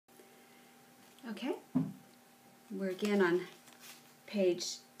Okay, we're again on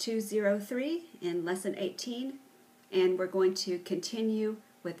page 203 in lesson 18, and we're going to continue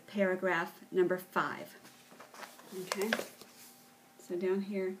with paragraph number 5. Okay, so down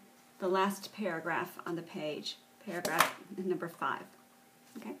here, the last paragraph on the page, paragraph number 5.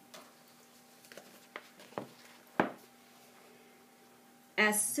 Okay.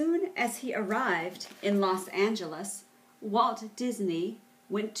 As soon as he arrived in Los Angeles, Walt Disney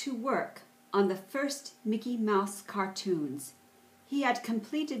went to work on the first Mickey Mouse cartoons. He had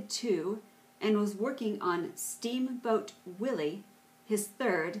completed 2 and was working on Steamboat Willie, his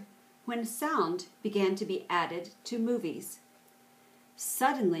third, when sound began to be added to movies.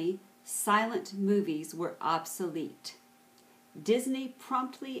 Suddenly, silent movies were obsolete. Disney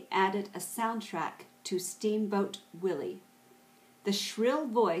promptly added a soundtrack to Steamboat Willie. The shrill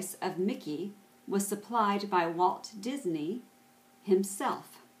voice of Mickey was supplied by Walt Disney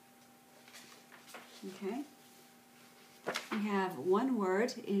himself. Okay. We have one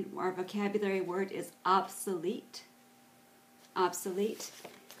word in our vocabulary word is obsolete. Obsolete.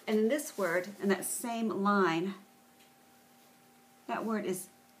 And in this word, in that same line, that word is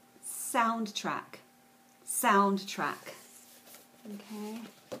soundtrack. Soundtrack. Okay.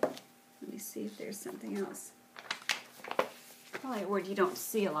 Let me see if there's something else. Probably a word you don't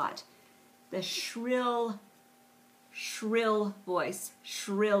see a lot. The shrill voice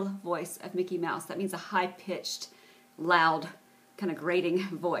of Mickey Mouse. That means a high-pitched, loud, kind of grating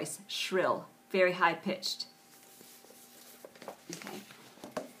voice. Shrill, very high-pitched. Okay.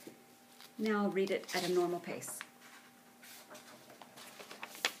 Now I'll read it at a normal pace.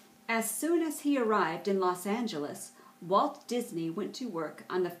 As soon as he arrived in Los Angeles, Walt Disney went to work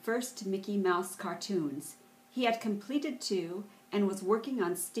on the first Mickey Mouse cartoons. He had completed 2 and was working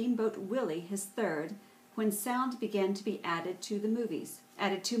on Steamboat Willie, his third, when sound began to be added to movies.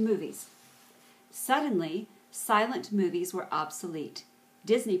 Suddenly, silent movies were obsolete.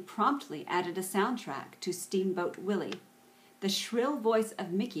 Disney promptly added a soundtrack to Steamboat Willie. The shrill voice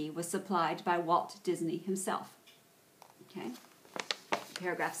of Mickey was supplied by Walt Disney himself. Okay.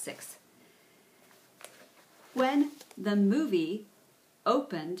 Paragraph 6. When the movie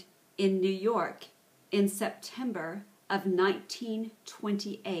opened in New York in September of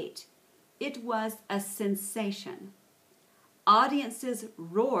 1928, it was a sensation. Audiences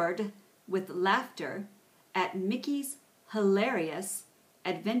roared with laughter at Mickey's hilarious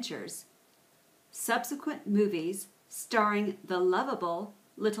adventures. Subsequent movies starring the lovable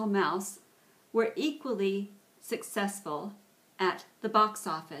little mouse were equally successful at the box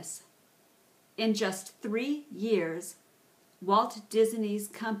office. In just 3 years, Walt Disney's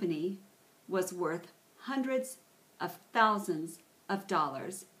company was worth hundreds of thousands of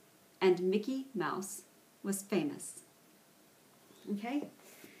dollars, and Mickey Mouse was famous. Okay,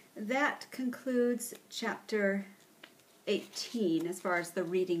 that concludes chapter 18 as far as the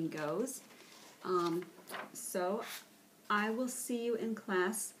reading goes. So I will see you in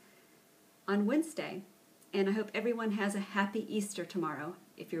class on Wednesday, and I hope everyone has a happy Easter tomorrow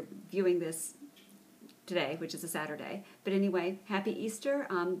if you're viewing this today, which is a Saturday. But anyway, happy Easter.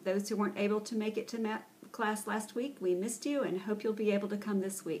 Those who weren't able to make it to class last week, we missed you and hope you'll be able to come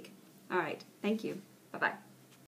this week. All right, thank you. Bye-bye.